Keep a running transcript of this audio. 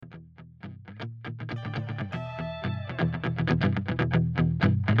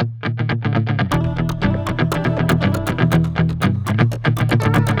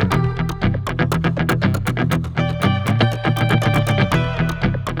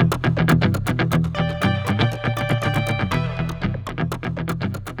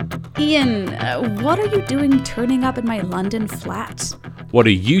Ian, what are you doing turning up in my London flat? What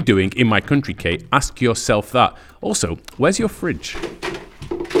are you doing in my country, Kate? Ask yourself that. Also, where's your fridge?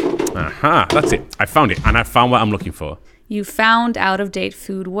 Aha, that's it. I found it, and I found what I'm looking for. You found out-of-date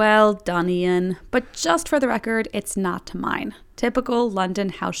food. Well done, Ian. But just for the record, it's not mine. Typical London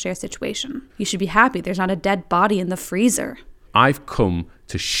house share situation. You should be happy there's not a dead body in the freezer. I've come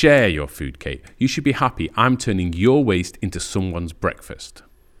to share your food, Kate. You should be happy I'm turning your waste into someone's breakfast.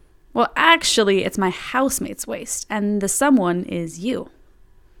 Well, actually, it's my housemate's waste, and the someone is you.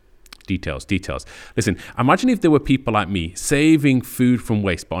 Details. Listen, imagine if there were people like me saving food from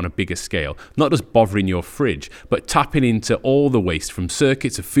waste but on a bigger scale, not just bothering your fridge, but tapping into all the waste from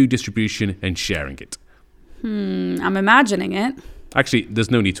circuits of food distribution and sharing it. I'm imagining it. Actually, there's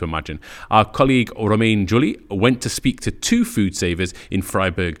no need to imagine. Our colleague Romain Julie went to speak to 2 food savers in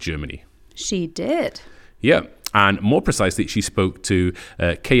Freiburg, Germany. She did. Yeah. And more precisely, she spoke to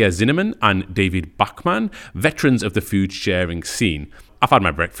Kaya Zinnemann and David Bachmann, veterans of the food sharing scene. I've had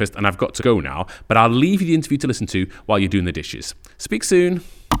my breakfast and I've got to go now, but I'll leave you the interview to listen to while you're doing the dishes. Speak soon.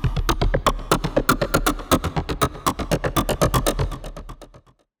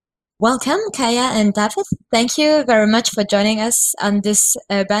 Welcome, Kaya and David. Thank you very much for joining us on this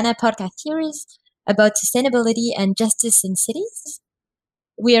Urbana podcast series about sustainability and justice in cities.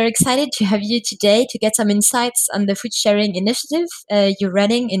 We are excited to have you today to get some insights on the food sharing initiative you're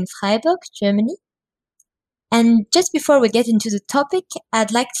running in Freiburg, Germany. And just before we get into the topic,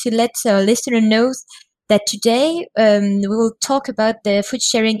 I'd like to let our listener know that today we will talk about the food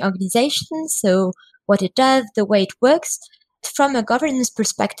sharing organization, so what it does, the way it works, from a governance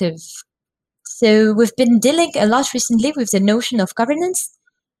perspective. So we've been dealing a lot recently with the notion of governance,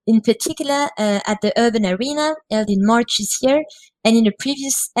 in particular at the Urban Arena, held in March this year, and in a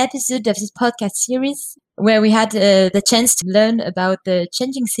previous episode of this podcast series, where we had the chance to learn about the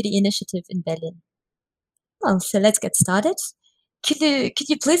Changing City initiative in Berlin. Well, so let's get started. Could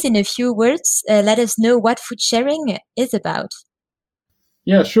you please, in a few words, let us know what food sharing is about?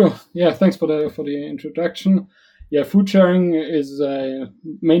 Yeah, sure. Yeah, thanks for the introduction. Yeah, food sharing is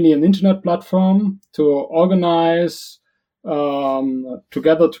mainly an internet platform to organize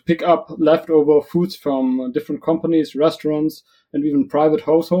together to pick up leftover foods from different companies, restaurants, and even private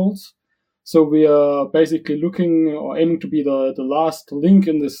households. So we are basically looking or aiming to be the last link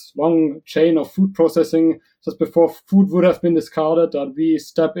in this long chain of food processing, just before food would have been discarded, that we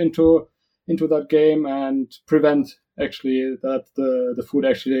step into that game and prevent actually that the food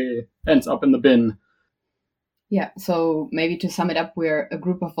actually ends up in the bin. Yeah, so maybe to sum it up, we're a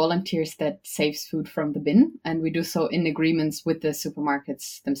group of volunteers that saves food from the bin, and we do so in agreements with the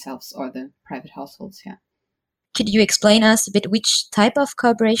supermarkets themselves or the private households, yeah. Could you explain us a bit which type of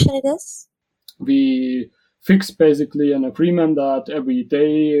cooperation it is? We fix basically an agreement that every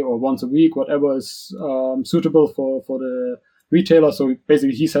day or once a week, whatever is suitable for the retailer. So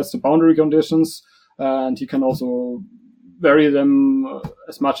basically he sets the boundary conditions, and he can also vary them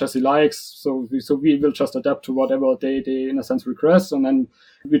as much as he likes. So we will just adapt to whatever they in a sense request, and then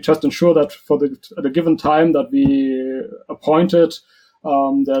we just ensure that at a given time that we appointed,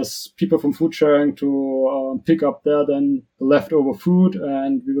 there's people from food sharing to pick up there then the leftover food,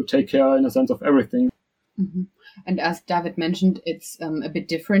 and we will take care in a sense of everything. Mm-hmm. And as David mentioned, it's a bit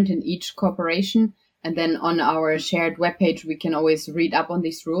different in each corporation. And then on our shared webpage, we can always read up on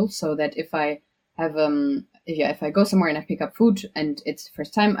these rules, so that if I have if I go somewhere and I pick up food and it's the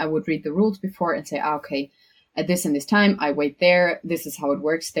first time, I would read the rules before and say, okay, at this and this time, I wait there. This is how it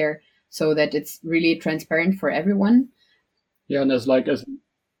works there, so that it's really transparent for everyone. Yeah, and as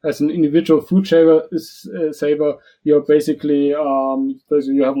an individual food saver, you're basically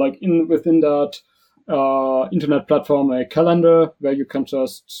you have within that internet platform a calendar where you can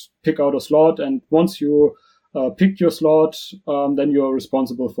just pick out a slot, and once you picked your slot, then you're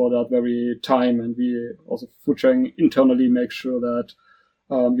responsible for that very time. And we also food sharing internally make sure that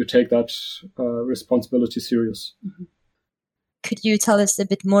you take that responsibility serious. Mm-hmm. Could you tell us a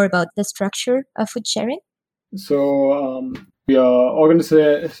bit more about the structure of food sharing? So we are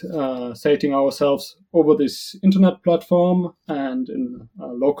organizing ourselves over this internet platform and in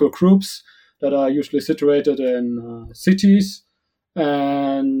local groups that are usually situated in cities.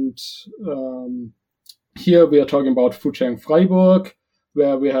 And here we are talking about Food Sharing Freiburg,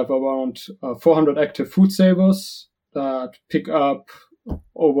 where we have around 400 active food savers that pick up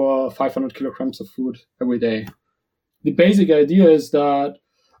over 500 kilograms of food every day. The basic idea is that,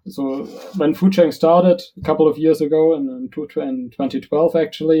 so when food sharing started a couple of years ago, in 2012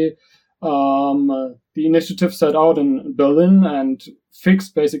 actually, the initiative set out in Berlin and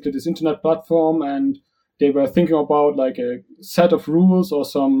fixed basically this internet platform and they were thinking about like a set of rules or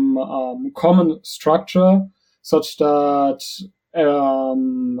some common structure such that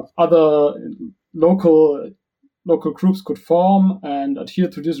other local groups could form and adhere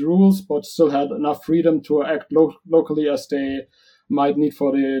to these rules, but still had enough freedom to act locally as they might need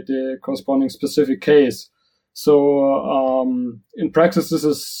for the corresponding specific case. So in practice, this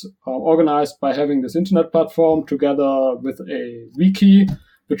is organized by having this internet platform together with a wiki,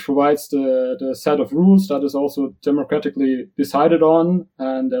 which provides the set of rules that is also democratically decided on.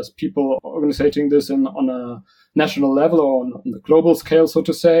 And there's people organizing this on a national level or on the global scale, so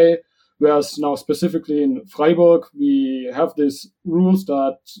to say. Whereas now specifically in Freiburg, we have these rules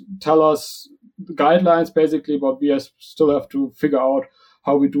that tell us the guidelines basically, but we still have to figure out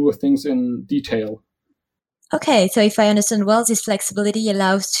how we do things in detail. Okay, so if I understand well, this flexibility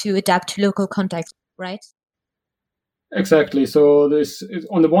allows to adapt to local context, right? Exactly. So this is,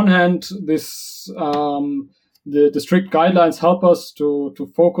 on the one hand, this the strict guidelines help us to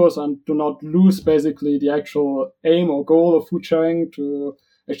focus and to not lose basically the actual aim or goal of food sharing, to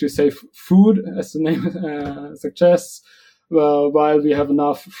actually save food, as the name suggests, while we have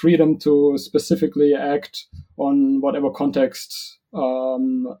enough freedom to specifically act on whatever context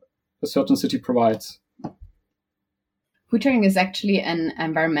a certain city provides. Food sharing is actually an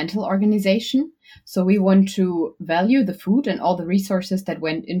environmental organization. So we want to value the food and all the resources that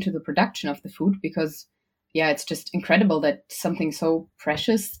went into the production of the food, because, it's just incredible that something so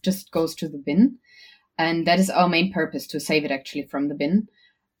precious just goes to the bin. And that is our main purpose, to save it actually from the bin.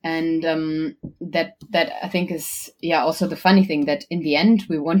 And that I think is, also the funny thing, that in the end,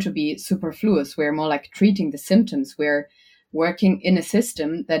 we want to be superfluous. We're more like treating the symptoms. We're working in a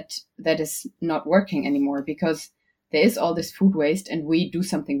system that is not working anymore, because there is all this food waste and we do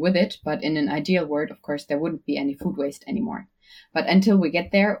something with it. But in an ideal world, of course, there wouldn't be any food waste anymore. But until we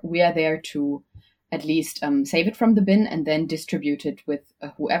get there, we are there to at least save it from the bin and then distribute it with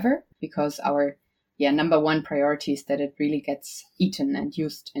whoever, because our number one priority is that it really gets eaten and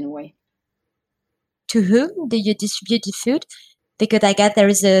used in a way. To whom do you distribute the food? Because I get there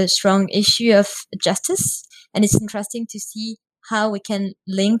is a strong issue of justice, and it's interesting to see how we can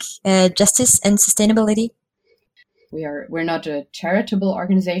link justice and sustainability. We're not a charitable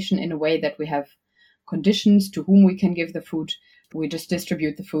organization in a way that we have conditions to whom we can give the food. We just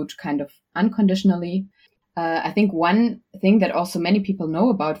distribute the food kind of unconditionally. I think one thing that also many people know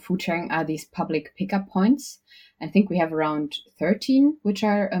about food sharing are these public pickup points. I think we have around 13, which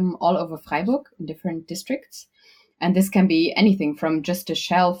are all over Freiburg in different districts. And this can be anything from just a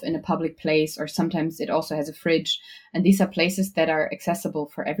shelf in a public place, or sometimes it also has a fridge. And these are places that are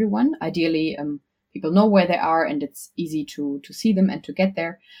accessible for everyone. Ideally, people know where they are and it's easy to see them and to get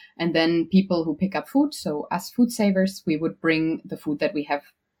there. And then people who pick up food, so us food savers, we would bring the food that we have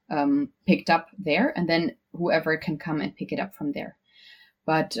picked up there, and then whoever can come and pick it up from there.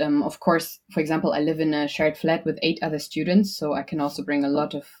 But of course, for example, I live in a shared flat with 8 other students, so I can also bring a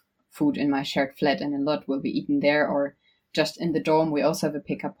lot of food in my shared flat, and a lot will be eaten there, or just in the dorm we also have a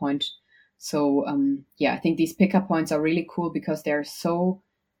pickup point. So I think these pickup points are really cool because they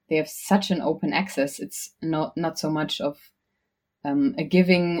have such an open access. It's not so much of a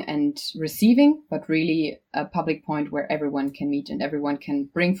giving and receiving, but really a public point where everyone can meet and everyone can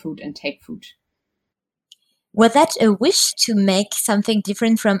bring food and take food. Was that a wish to make something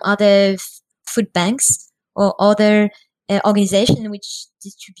different from other food banks or other organizations which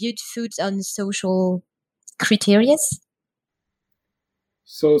distribute food on social criteria?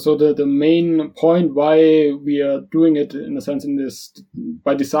 So the main point why we are doing it, in a sense, in this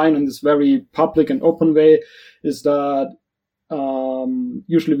by design in this very public and open way, is that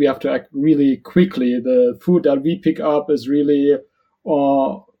usually we have to act really quickly. The food that we pick up is really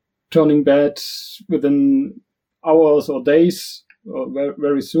turning bad within hours or days, or very,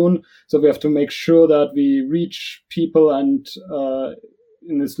 very soon. So we have to make sure that we reach people and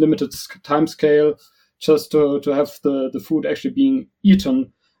in this limited time scale, just to have the food actually being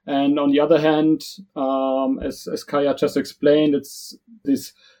eaten. And on the other hand, as Kaya just explained, it's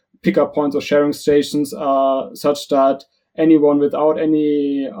these pickup points or sharing stations are such that anyone without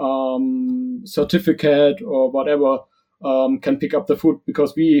any certificate or whatever can pick up the food,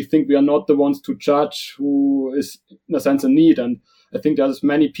 because we think we are not the ones to judge who is, in a sense, in need. And I think there's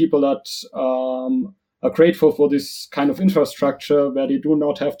many people that are grateful for this kind of infrastructure where they do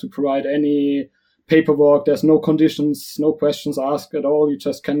not have to provide any paperwork. There's no conditions, no questions asked at all. You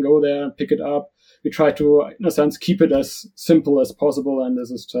just can go there and pick it up. We try to, in a sense, keep it as simple as possible. And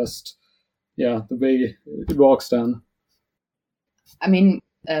this is just, the way it works then. I mean,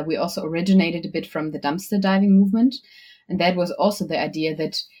 we also originated a bit from the dumpster diving movement. And that was also the idea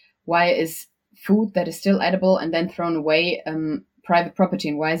that why is food that is still edible and then thrown away private property,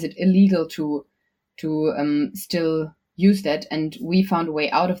 and why is it illegal to still use that? And we found a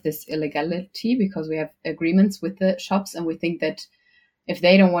way out of this illegality because we have agreements with the shops, and we think that if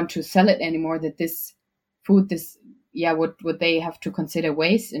they don't want to sell it anymore, that this food, what they have to consider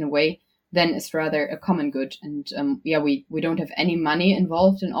waste in a way, then is rather a common good. And we don't have any money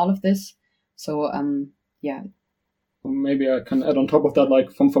involved in all of this. So maybe I can add on top of that,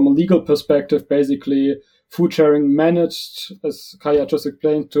 like from a legal perspective, basically food sharing managed, as Kaya just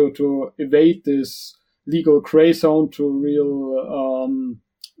explained, to evade this legal gray zone to real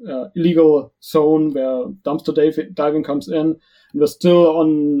illegal zone where dumpster diving comes in. And we're still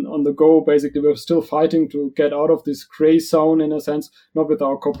on the go. Basically, we're still fighting to get out of this gray zone, in a sense, not with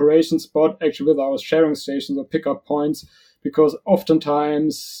our corporations, but actually with our sharing stations or pickup points, because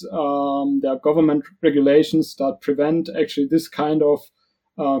oftentimes there are government regulations that prevent actually this kind of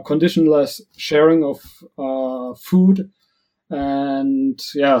conditionless sharing of food. And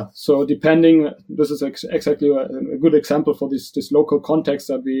so depending, this is exactly a good example for this local context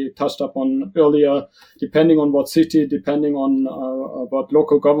that we touched upon earlier. Depending on what city, depending on what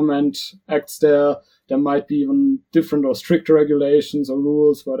local government acts there might be even different or stricter regulations or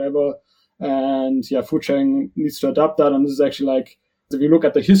rules, whatever. And food sharing needs to adapt that. And this is actually like, if you look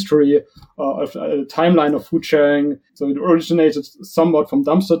at the history of the timeline of food sharing, so it originated somewhat from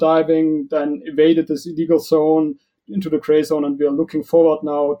dumpster diving, then evaded this illegal zone into the gray zone, and we are looking forward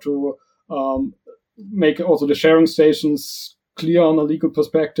now to make also the sharing stations clear on a legal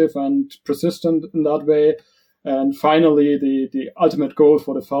perspective and persistent in that way. And finally, the ultimate goal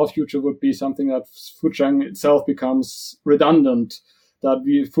for the far future would be something that food sharing itself becomes redundant,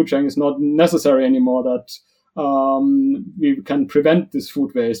 that food sharing is not necessary anymore, that we can prevent this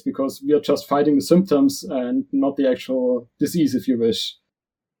food waste because we are just fighting the symptoms and not the actual disease, if you wish.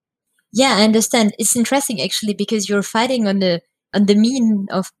 Yeah, I understand. It's interesting actually because you're fighting on the mean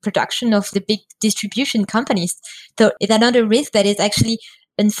of production of the big distribution companies. So is another risk that it actually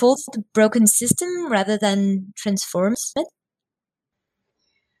unfolds the broken system rather than transforms it?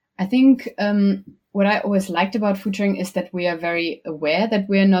 I think what I always liked about food sharing is that we are very aware that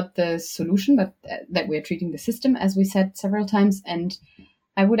we are not the solution, but that we are treating the system, as we said several times. And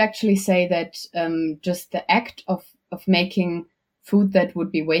I would actually say that just the act of making food that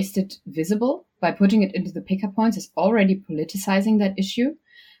would be wasted visible by putting it into the pickup points is already politicizing that issue.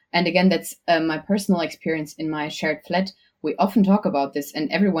 And again, that's my personal experience in my shared flat. We often talk about this,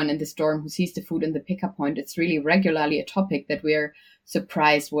 and everyone in this dorm who sees the food in the pickup point, it's really regularly a topic that we're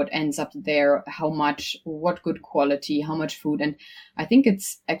surprised what ends up there, how much, what good quality, how much food. And I think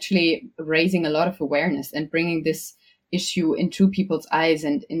it's actually raising a lot of awareness and bringing this issue into people's eyes,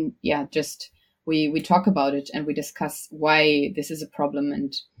 and we talk about it and we discuss why this is a problem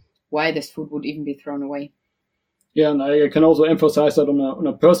and why this food would even be thrown away. Yeah, and I can also emphasize that on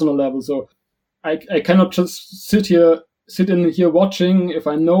a personal level. So I cannot just sit in here watching if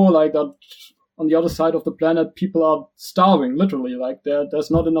I know like that on the other side of the planet people are starving, literally, like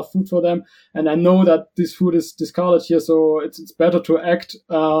there's not enough food for them, and I know that this food is discarded here, so it's better to act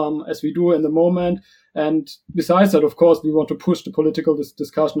as we do in the moment. And besides that, of course, we want to push the political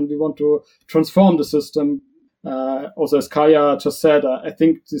discussion. We want to transform the system. Also, as Kaya just said, I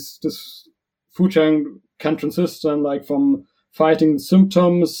think this food sharing can transition like from fighting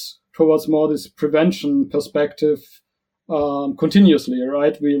symptoms towards more this prevention perspective continuously,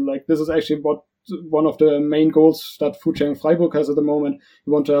 right? This is actually one of the main goals that Food Sharing Freiburg has at the moment.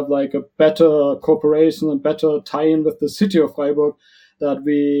 We want to have like a better cooperation and better tie-in with the city of Freiburg, that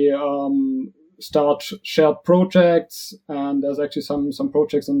we start shared projects, and there's actually some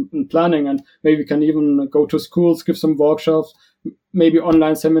projects in planning, and maybe we can even go to schools, give some workshops, maybe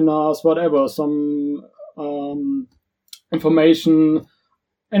online seminars, whatever, some information,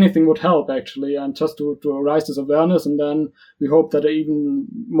 anything would help actually, and just to raise this awareness. And then we hope that even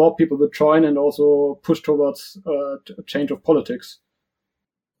more people will join and also push towards a change of politics.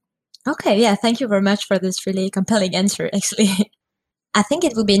 Okay, yeah, thank you very much for this really compelling answer, actually. I think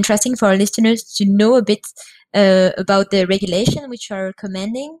it would be interesting for our listeners to know a bit about the regulation which are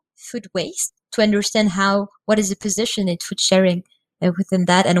commanding food waste, to understand what is the position in food sharing within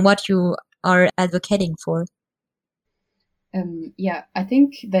that, and what you are advocating for. I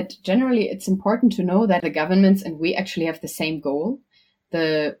think that generally it's important to know that the governments and we actually have the same goal.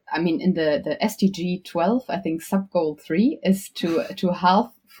 In the SDG 12, I think sub-goal 3 is to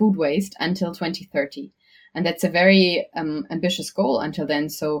halve food waste until 2030. And that's a very ambitious goal until then.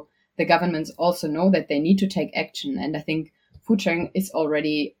 So the governments also know that they need to take action. And I think food sharing is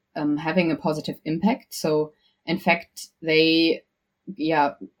already having a positive impact. So in fact, they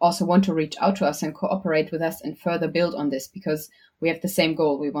also want to reach out to us and cooperate with us and further build on this, because we have the same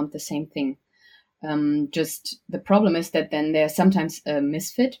goal. We want the same thing. Just the problem is that then there's sometimes a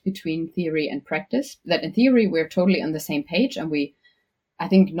misfit between theory and practice, that in theory we're totally on the same page, and I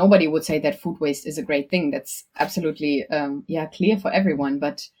think nobody would say that food waste is a great thing. That's absolutely clear for everyone.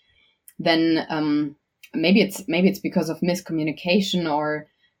 But then maybe it's because of miscommunication, or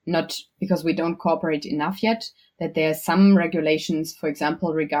not because we don't cooperate enough yet, that there are some regulations, for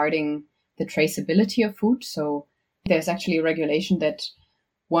example, regarding the traceability of food. So there's actually a regulation that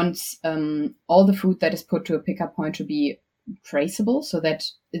wants all the food that is put to a pickup point to be traceable, so that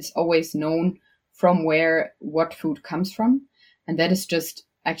it's always known from where what food comes from. And that is just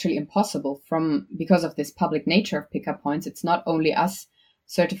actually impossible because of this public nature of pickup points. It's not only us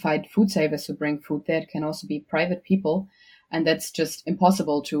certified food savers who bring food there, it can also be private people. And that's just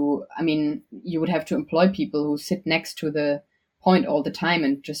impossible you would have to employ people who sit next to the point all the time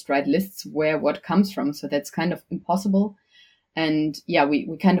and just write lists where what comes from. So that's kind of impossible. And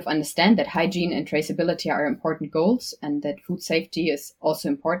we kind of understand that hygiene and traceability are important goals, and that food safety is also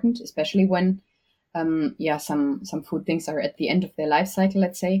important, especially when some food things are at the end of their life cycle,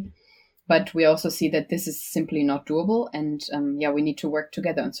 let's say. But we also see that this is simply not doable. And we need to work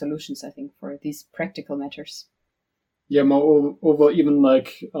together on solutions, I think, for these practical matters. Yeah, moreover, even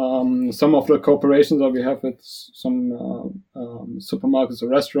some of the cooperations that we have with some supermarkets or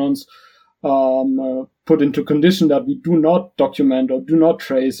restaurants put into condition that we do not document or do not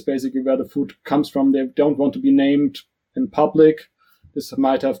trace basically where the food comes from. They don't want to be named in public. This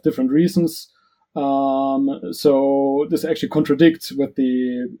might have different reasons. So this actually contradicts with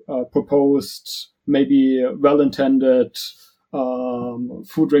the proposed, maybe well-intended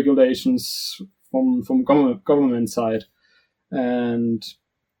food regulations from government side. And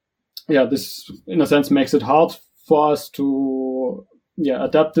this in a sense makes it hard for us to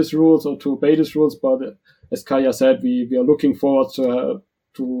adapt these rules or to obey these rules. But as Kaya said, we are looking forward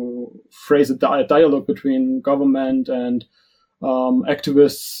to phrase a dialogue between government and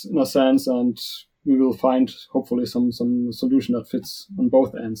activists in a sense, and we will find hopefully some solution that fits on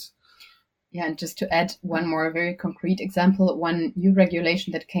both ends. Yeah, and just to add one more very concrete example, one new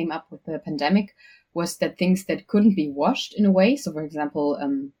regulation that came up with the pandemic was that things that couldn't be washed in a way, so for example,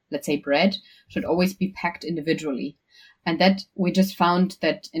 let's say bread, should always be packed individually. And that we just found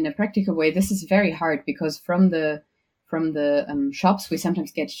that in a practical way, this is very hard, because from the shops, we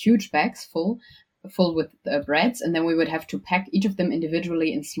sometimes get huge bags full with breads, and then we would have to pack each of them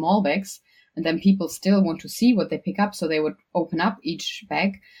individually in small bags. And then people still want to see what they pick up, so they would open up each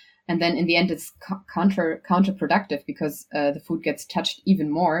bag. And then in the end, it's counterproductive, because the food gets touched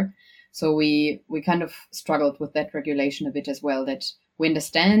even more. So we kind of struggled with that regulation a bit as well, that we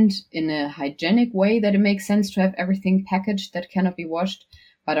understand in a hygienic way that it makes sense to have everything packaged that cannot be washed.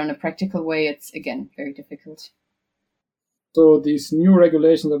 But on a practical way, it's, again, very difficult. So these new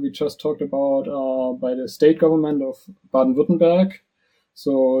regulations that we just talked about are by the state government of Baden-Württemberg.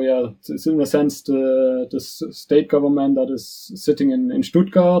 So it's in a sense the state government that is sitting in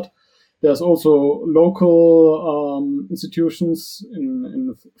Stuttgart. There's also local institutions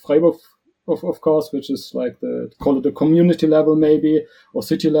in Freiburg, of course, which is like call it the community level maybe, or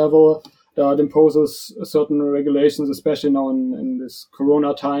city level, that imposes certain regulations, especially now in this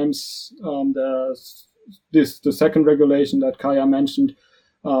Corona times. There's the second regulation that Kaya mentioned,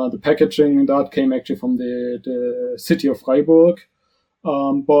 the packaging, that came actually from the city of Freiburg.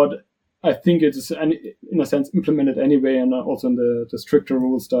 But I think it is, in a sense, implemented anyway, and also in the stricter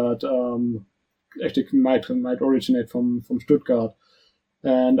rules that actually might originate from Stuttgart.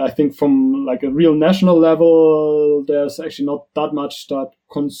 And I think from like a real national level, there's actually not that much that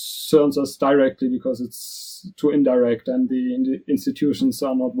concerns us directly, because it's too indirect, and the institutions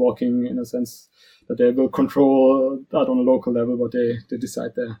are not working in a sense that they will control that on a local level, what they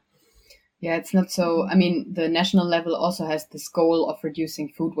decide there. Yeah, it's not so. I mean, the national level also has this goal of reducing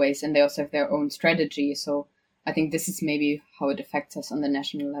food waste, and they also have their own strategy. So I think this is maybe how it affects us on the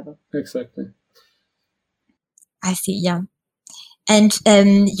national level. Exactly. I see, yeah. And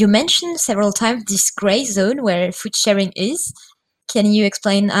you mentioned several times this gray zone where food sharing is. Can you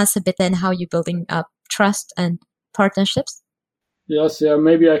explain us a bit then how you're building up trust and partnerships? Yes,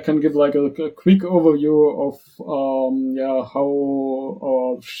 maybe I can give like a quick overview of how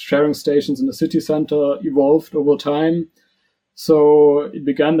our sharing stations in the city center evolved over time. So it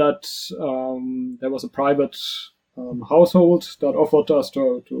began that there was a private household that offered us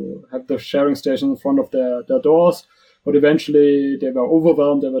to have the sharing station in front of their doors. But eventually they were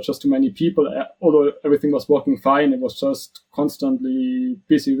overwhelmed. There were just too many people. Although everything was working fine, it was just constantly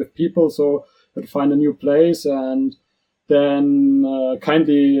busy with people. So we had to find a new place. And then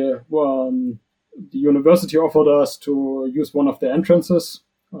kindly the university offered us to use one of the entrances.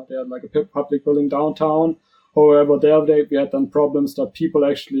 They had like a public building downtown. However, we had then problems that people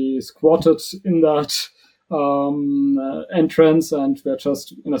actually squatted in that entrance, and were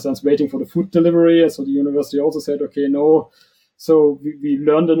just, in a sense, waiting for the food delivery. And so the university also said, okay, no. So we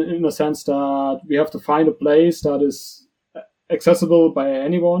learned in a sense that we have to find a place that is accessible by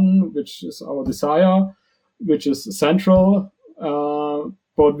anyone, which is our desire, which is central,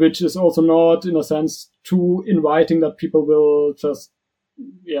 but which is also not, in a sense, too inviting that people will just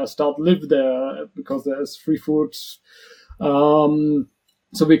start live there because there's free food.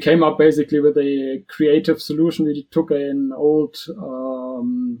 So we came up basically with a creative solution. We took an old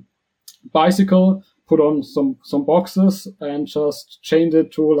bicycle, put on some boxes, and just chained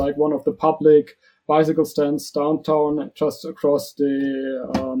it to like one of the public bicycle stands downtown, just across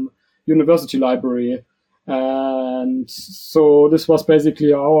the university library. And so this was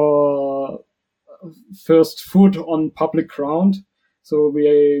basically our first food on public ground. So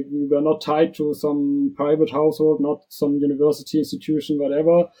we were not tied to some private household, not some university institution,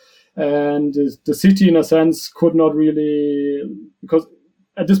 whatever. And the city, in a sense, could not really, because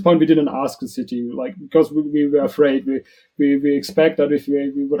at this point we didn't ask the city, like, because we were afraid. We expect that if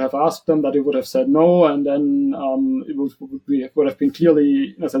we would have asked them, that they would have said no, and then it would have been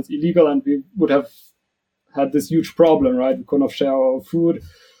clearly, in a sense, illegal, and we would have had this huge problem, right? We couldn't share our food.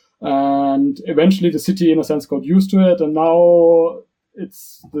 And eventually the city, in a sense, got used to it, and now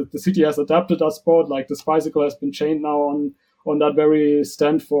it's the city has adapted that spot. Like, this bicycle has been chained now on that very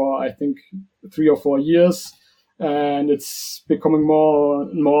stand for, I think, 3 or 4 years, and it's becoming more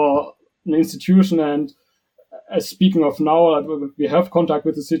and more an institution. And speaking of now, we have contact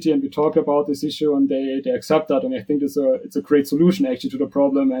with the city and we talk about this issue, and they accept that, and I think it's a great solution actually to the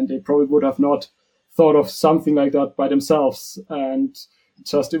problem, and they probably would have not thought of something like that by themselves, and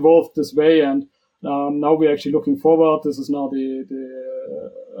just evolved this way. And now we're actually looking forward. This is now the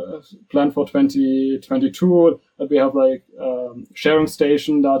plan for 2022, that we have like sharing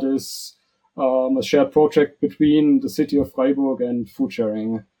station that is a shared project between the city of Freiburg and food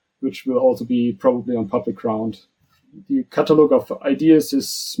sharing, which will also be probably on public ground. The catalog of ideas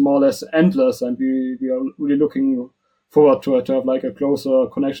is more or less endless, and we are really looking forward to have like a closer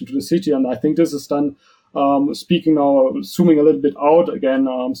connection to the city. And I think this is then speaking now, zooming a little bit out again,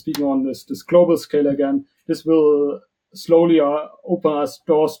 speaking on this global scale again, this will slowly open us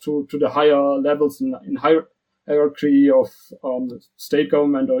doors to the higher levels in hierarchy of state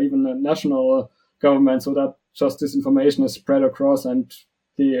government or even the national government, so that just this information is spread across, and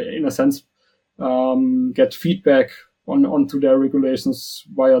they, in a sense, get feedback onto their regulations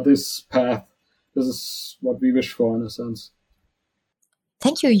via this path. This is what we wish for, in a sense.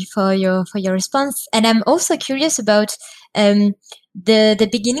 Thank you for your response. And I'm also curious about the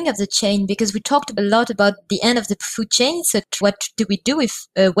beginning of the chain, because we talked a lot about the end of the food chain. So what do we do with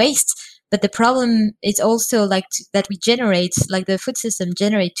waste? But the problem is also like that we generate, like the food system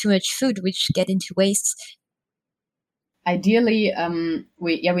generate too much food, which get into waste. Ideally,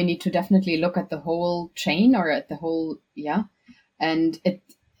 we need to definitely look at the whole chain, or at the whole, and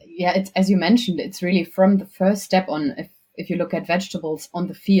it's, as you mentioned, it's really from the first step on. If you look at vegetables on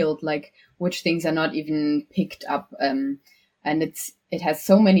the field, like which things are not even picked up, and it has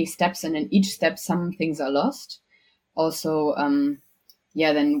so many steps, and in each step some things are lost. Also,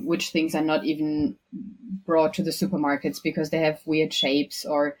 then which things are not even brought to the supermarkets because they have weird shapes,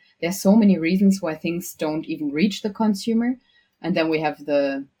 or there's so many reasons why things don't even reach the consumer. And then we have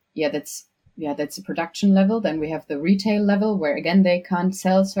that's the production level. Then we have the retail level, where again they can't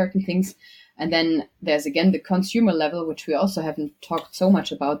sell certain things. And then there's again the consumer level, which we also haven't talked so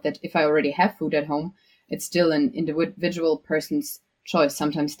much about, that if I already have food at home, it's still an individual person's choice.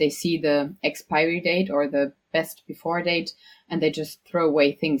 Sometimes they see the expiry date or the best before date, and they just throw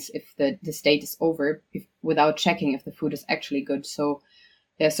away things if the date is over without checking if the food is actually good. So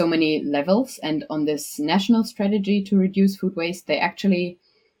there's so many levels. And on this national strategy to reduce food waste, they actually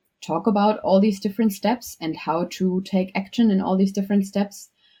talk about all these different steps and how to take action in all these different steps.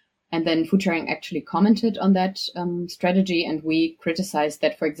 And then Food Sharing actually commented on that strategy, and we criticized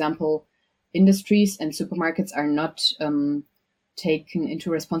that, for example, industries and supermarkets are not taken into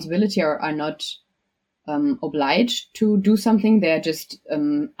responsibility, or are not obliged to do something. They're just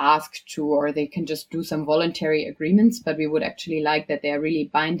asked to, or they can just do some voluntary agreements. But we would actually like that they are really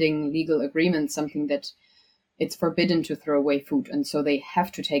binding legal agreements, something that it's forbidden to throw away food. And so they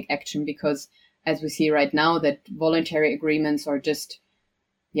have to take action, because as we see right now, that voluntary agreements are just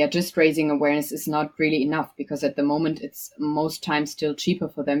raising awareness is not really enough, because at the moment it's most times still cheaper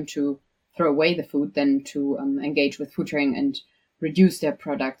for them to throw away the food than to engage with food sharing and reduce their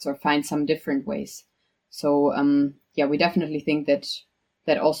products or find some different ways. So we definitely think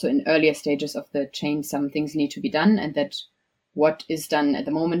that also in earlier stages of the chain, some things need to be done, and that what is done at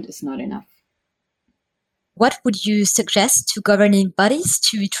the moment is not enough. What would you suggest to governing bodies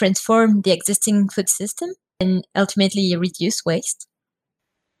to transform the existing food system and ultimately reduce waste?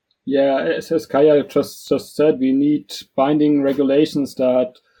 Yeah, as Kaya just said, we need binding regulations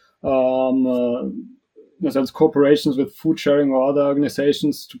that, in a sense, corporations with food sharing or other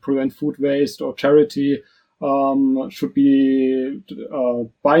organizations to prevent food waste or charity should be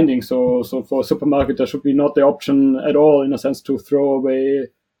binding. So for a supermarket, there should be not the option at all, in a sense, to throw away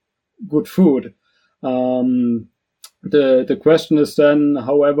good food. The question is then,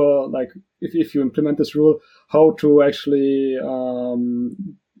 however, like if you implement this rule, how to actually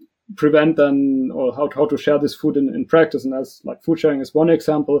prevent then, or how to share this food in practice. And as like food sharing is one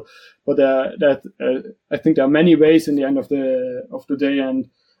example, but I think there are many ways in the end of the day. And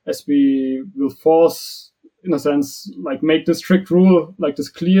as we will force, in a sense, like make this strict rule, like this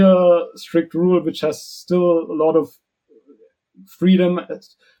clear, strict rule, which has still a lot of freedom,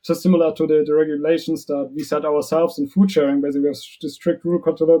 just similar to the regulations that we set ourselves in food sharing. Basically, we have this strict rule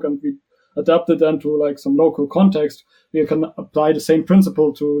catalog, and we adapted them to like some local context. We can apply the same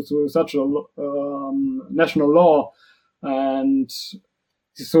principle to such a national law. And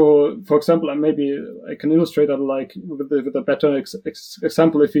so, for example, and maybe I can illustrate that like with a better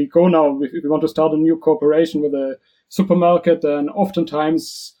example. If we go now, if we want to start a new cooperation with a supermarket, then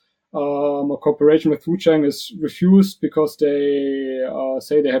oftentimes a cooperation with food sharing is refused because they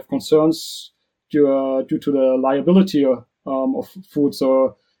say they have concerns due to the liability of food.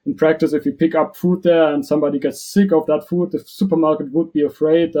 So in practice, if you pick up food there and somebody gets sick of that food, the supermarket would be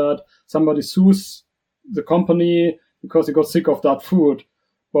afraid that somebody sues the company because he got sick of that food.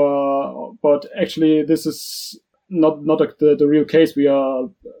 But actually, this is not the real case. We are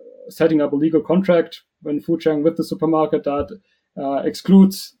setting up a legal contract when food sharing with the supermarket that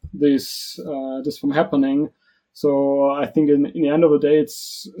excludes this from happening. So I think in the end of the day,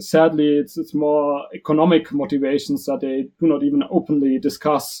 it's more economic motivations that they do not even openly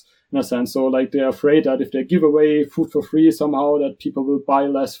discuss, in a sense. So like they're afraid that if they give away food for free somehow, that people will buy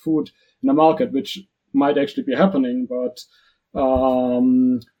less food in the market, which might actually be happening. But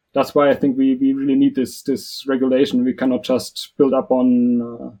that's why I think we really need this regulation. We cannot just build up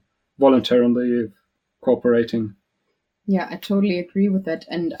on voluntarily cooperating. Yeah, I totally agree with that.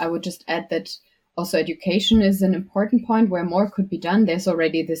 And I would just add that also education is an important point where more could be done. There's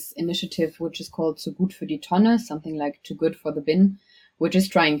already this initiative which is called Zu gut für die Tonne, something like Too Good for the Bin, which is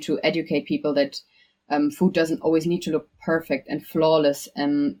trying to educate people that food doesn't always need to look perfect and flawless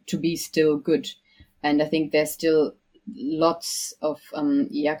to be still good. And I think there's still lots of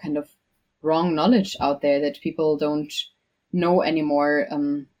kind of wrong knowledge out there that people don't know anymore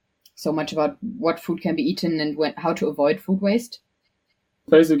so much about what food can be eaten and how to avoid food waste.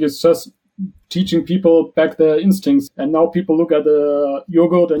 Basically, it's just teaching people back their instincts. And now people look at the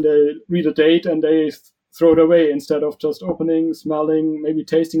yogurt and they read a date and they throw it away instead of just opening, smelling, maybe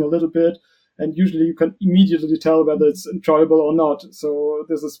tasting a little bit. And usually you can immediately tell whether it's enjoyable or not. So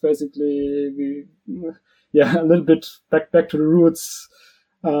this is basically a little bit back to the roots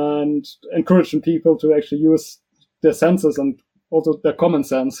and encouraging people to actually use their senses and also their common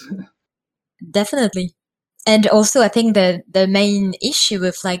sense. Definitely. And also, I think the main issue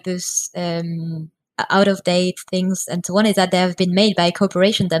with like this out of date things and so on is that they have been made by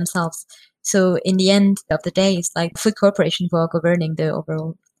corporations themselves. So in the end of the day, it's like food corporation who are governing the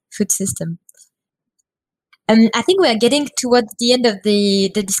overall food system. I think we are getting towards the end of the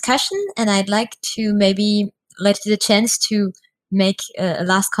discussion, and I'd like to maybe let you the chance to make a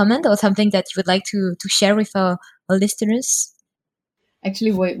last comment or something that you would like to share with our listeners.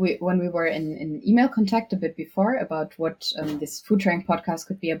 Actually, when we were in email contact a bit before about what this food sharing podcast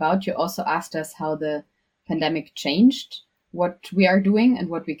could be about, you also asked us how the pandemic changed what we are doing and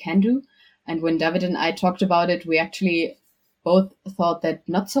what we can do. And when David and I talked about it, we actually both thought that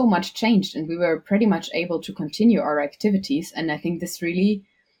not so much changed and we were pretty much able to continue our activities. And I think this really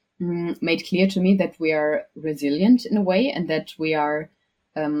made clear to me that we are resilient in a way, and that we are,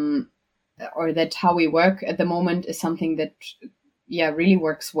 or that how we work at the moment is something that really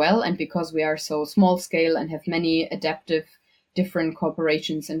works well. And because we are so small scale and have many adaptive different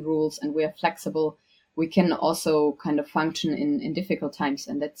corporations and rules, and we are flexible, we can also kind of function in difficult times.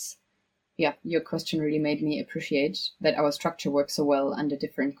 And that's, your question really made me appreciate that our structure works so well under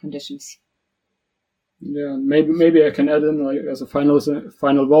different conditions. Yeah, maybe I can add in, like, as a final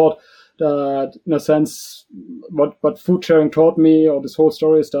word, that in a sense, what food sharing taught me, or this whole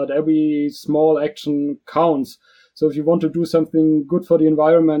story, is that every small action counts. So if you want to do something good for the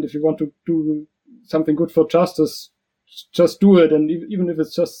environment, if you want to do something good for justice, just do it. And even if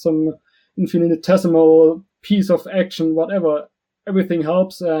it's just some infinitesimal piece of action, whatever, everything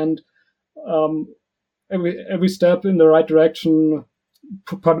helps. And every step in the right direction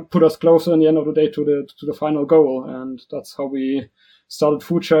put us closer in the end of the day to the final goal. And that's how we started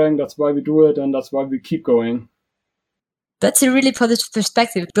food sharing. That's why we do it, and that's why we keep going. That's a really positive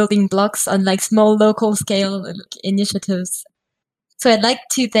perspective, building blocks on like small local scale initiatives. So I'd like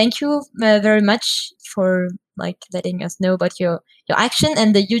to thank you very much for like letting us know about your action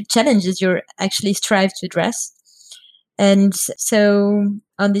and the huge challenges you actually strive to address. And so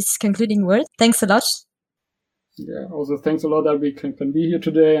on this concluding word, thanks a lot. Yeah, also thanks a lot that we can be here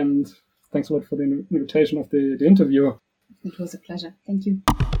today, and thanks a lot for the invitation of the interview. It was a pleasure. Thank you.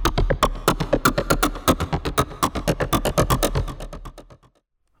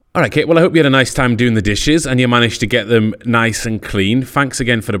 All right, Kate. Well, I hope you had a nice time doing the dishes and you managed to get them nice and clean. Thanks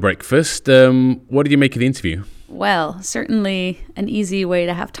again for the breakfast. What did you make of the interview? Well, certainly an easy way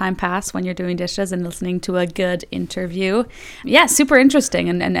to have time pass when you're doing dishes and listening to a good interview. Yeah, super interesting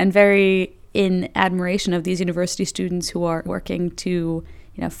and very in admiration of these university students who are working to,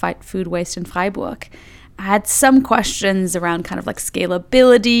 fight food waste in Freiburg. I had some questions around kind of like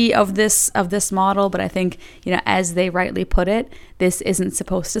scalability of this model, but I think, as they rightly put it, this isn't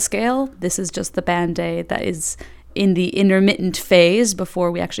supposed to scale. This is just the Band-Aid that is in the intermittent phase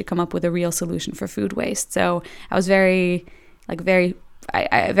before we actually come up with a real solution for food waste. So I was I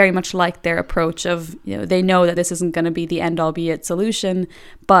very much like their approach of, they know that this isn't going to be the end all be it solution,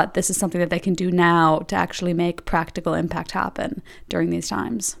 but this is something that they can do now to actually make practical impact happen during these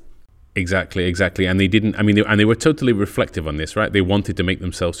times. Exactly. And they didn't, they were totally reflective on this, right? They wanted to make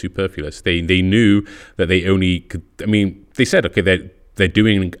themselves superfluous. They knew that they only could, they said, okay, they're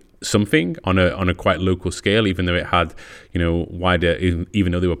doing something on a quite local scale, even though it had, wider,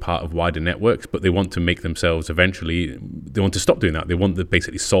 even though they were part of wider networks, but they want to make themselves eventually, they want to stop doing that. They want to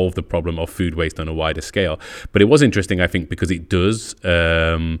basically solve the problem of food waste on a wider scale. But it was interesting, I think, because it does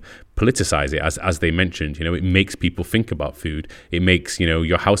politicize it, as they mentioned. It makes people think about food. It makes,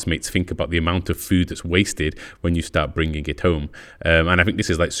 your housemates think about the amount of food that's wasted when you start bringing it home. And I think this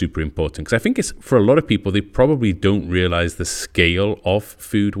is super important, because I think it's, for a lot of people, they probably don't realize the scale of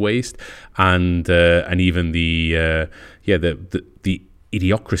food waste and even the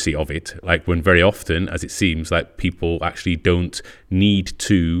idiocracy of it. When very often, as it seems, people actually don't need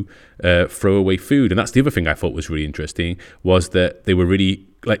to throw away food. And that's the other thing I thought was really interesting, was that they were really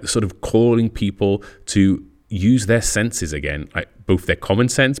sort of calling people to use their senses again, both their common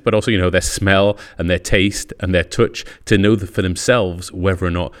sense, but also, their smell and their taste and their touch, to know for themselves whether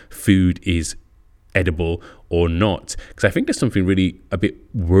or not food is edible or not. Because I think there's something really a bit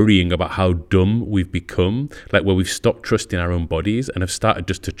worrying about how dumb we've become, where we've stopped trusting our own bodies and have started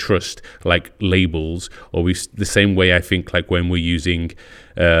just to trust labels, or the same way I think when we're using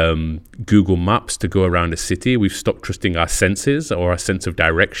Google Maps to go around a city, we've stopped trusting our senses or our sense of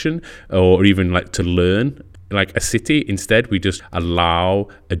direction, or even to learn a city. Instead, we just allow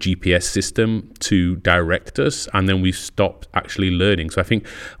a GPS system to direct us, and then we stop actually learning. So I think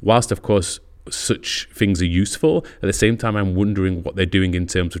whilst of course such things are useful, at the same time I'm wondering what they're doing in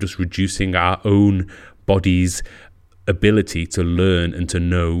terms of just reducing our own body's ability to learn and to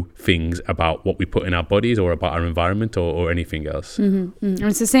know things about what we put in our bodies, or about our environment, or anything else. Mm-hmm. And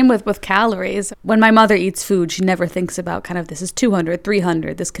it's the same with calories. When my mother eats food, she never thinks about this is 200,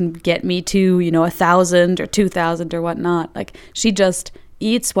 300, this can get me to 1,000 or 2,000 or whatnot. She just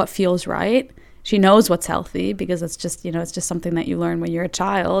eats what feels right. She knows what's healthy, because it's just, it's just something that you learn when you're a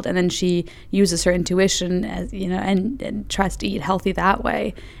child. And then she uses her intuition as, and tries to eat healthy that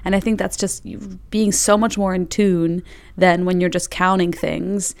way. And I think that's just being so much more in tune than when you're just counting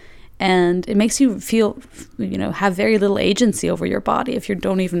things. And it makes you feel, have very little agency over your body if you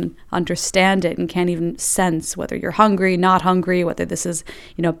don't even understand it and can't even sense whether you're hungry, not hungry, whether this is,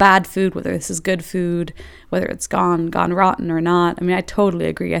 bad food, whether this is good food, whether it's gone rotten or not. I totally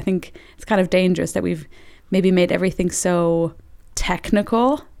agree. I think it's kind of dangerous that we've maybe made everything so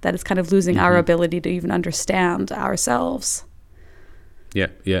technical that it's kind of losing our ability to even understand ourselves.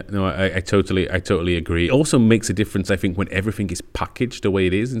 Yeah. No, I totally agree. It also makes a difference, I think, when everything is packaged the way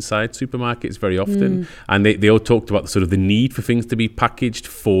it is inside supermarkets very often. And they all talked about the need for things to be packaged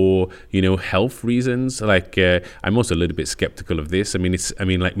for, health reasons. I'm also a little bit skeptical of this.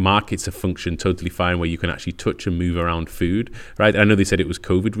 Markets have functioned totally fine where you can actually touch and move around food, right? I know they said it was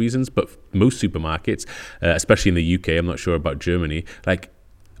COVID reasons, but most supermarkets, especially in the UK, I'm not sure about Germany,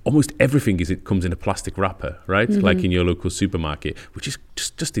 almost everything comes in a plastic wrapper, right? Like in your local supermarket, which is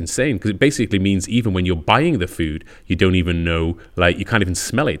just insane, because it basically means even when you're buying the food, you don't even know, like you can't even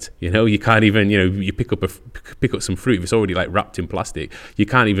smell it. You can't even, you pick up some fruit, if it's already like wrapped in plastic, you're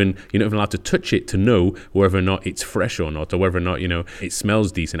not even allowed to touch it to know whether or not it's fresh or not, or whether or not it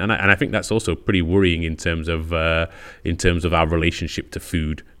smells decent. And I think that's also pretty worrying in terms of our relationship to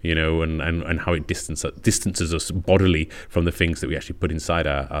food, and how it distances us bodily from the things that we actually put inside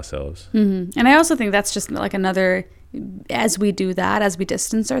ourselves. And I also think that's just like another, as we do that, as we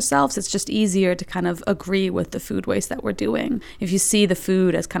distance ourselves, it's just easier to kind of agree with the food waste that we're doing. If you see the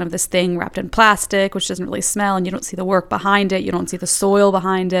food as kind of this thing wrapped in plastic, which doesn't really smell, and you don't see the work behind it, you don't see the soil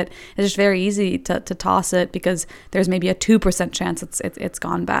behind it, it's just very easy to toss it because there's maybe a 2% chance it's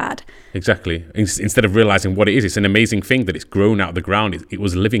gone bad. Exactly. Instead of realizing what it is, it's an amazing thing that it's grown out of the ground. It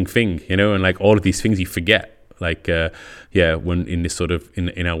was a living thing, and like all of these things you forget. Like, when in this sort of,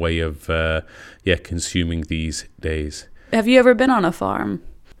 in our way of, consuming these days. Have you ever been on a farm?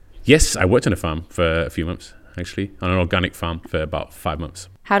 Yes, I worked on a farm for a few months, actually, on an organic farm for about 5 months.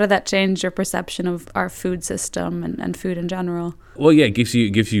 How did that change your perception of our food system and food in general? Well, yeah, it gives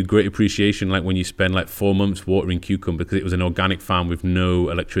you great appreciation, like when you spend like 4 months watering cucumber, because it was an organic farm with no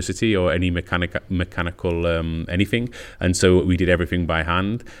electricity or any mechanical anything, and so we did everything by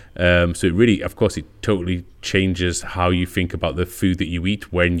hand. So it really, of course, it totally changes how you think about the food that you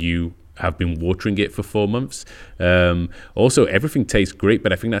eat when you have been watering it for 4 months. Also, everything tastes great,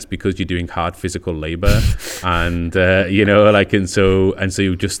 but I think that's because you're doing hard physical labor, and and so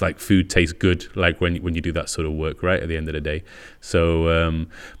you just like food tastes good, like when you do that sort of work, right, at the end of the day. So,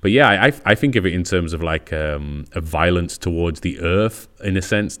 but yeah, I think of it in terms of like a violence towards the earth, in a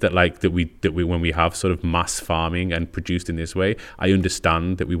sense that we when we have sort of mass farming and produced in this way. I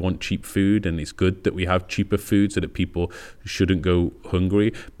understand that we want cheap food, and it's good that we have cheaper food so that people shouldn't go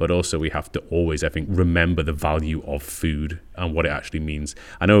hungry, but also we have to always, I think, remember the value of food and what it actually means.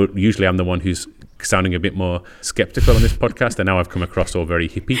 I know usually I'm the one who's sounding a bit more skeptical on this podcast, and now I've come across all very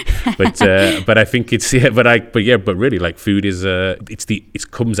hippie, but I think it's but really, like, food is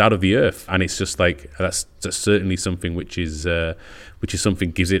it comes out of the earth, and it's just like that's certainly something which is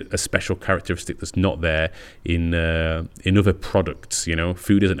something gives it a special characteristic that's not there in other products.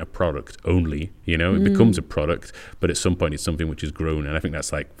 Food isn't a product only. It becomes a product, but at some point it's something which is grown, and I think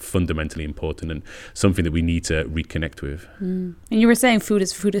that's like fundamentally important and something that we need to reconnect with. And you were saying food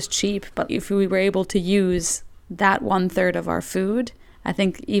is cheap, but if we were able to use that 1/3 of our food, I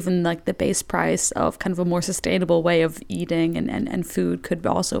think even like the base price of kind of a more sustainable way of eating and food could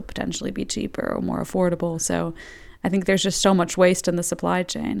also potentially be cheaper or more affordable. So I think there's just so much waste in the supply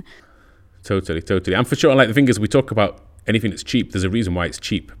chain. Totally. And for sure, like, the thing is, we talk about anything that's cheap, there's a reason why it's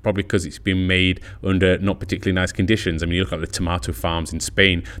cheap. Probably because it's been made under not particularly nice conditions. I mean, you look at the tomato farms in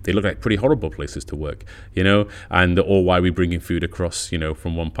Spain, they look like pretty horrible places to work, or why we bring in food across,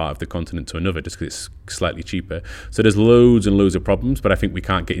 from one part of the continent to another, just because it's slightly cheaper. So there's loads and loads of problems, but I think we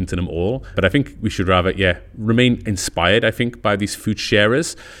can't get into them all. But I think we should rather, remain inspired, I think, by these food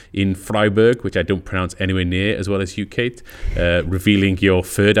sharers in Freiburg, which I don't pronounce anywhere near as well as you, Kate, revealing your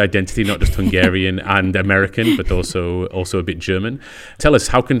third identity, not just Hungarian and American, but also a bit German. Tell us,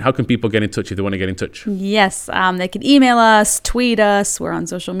 how can people get in touch if they want to get in touch? Yes, they can email us, tweet us. We're on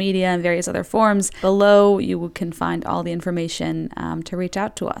social media and various other forms. Below, you can find all the information to reach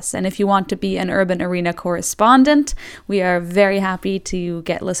out to us. And if you want to be an Urban Arena correspondent, we are very happy to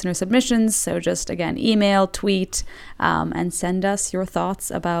get listener submissions. So just, again, email, tweet, and send us your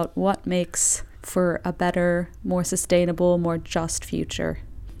thoughts about what makes for a better, more sustainable, more just future.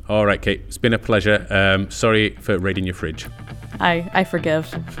 All right, Kate, it's been a pleasure. Sorry for raiding your fridge. I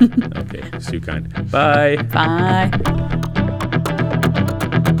forgive. Okay, it's too kind. Bye. Bye.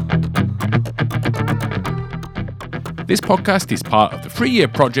 This podcast is part of the 3-year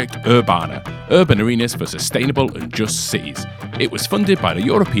project Urbana, Urban Arenas for Sustainable and Just Cities. It was funded by the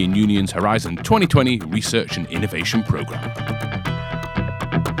European Union's Horizon 2020 Research and Innovation Programme.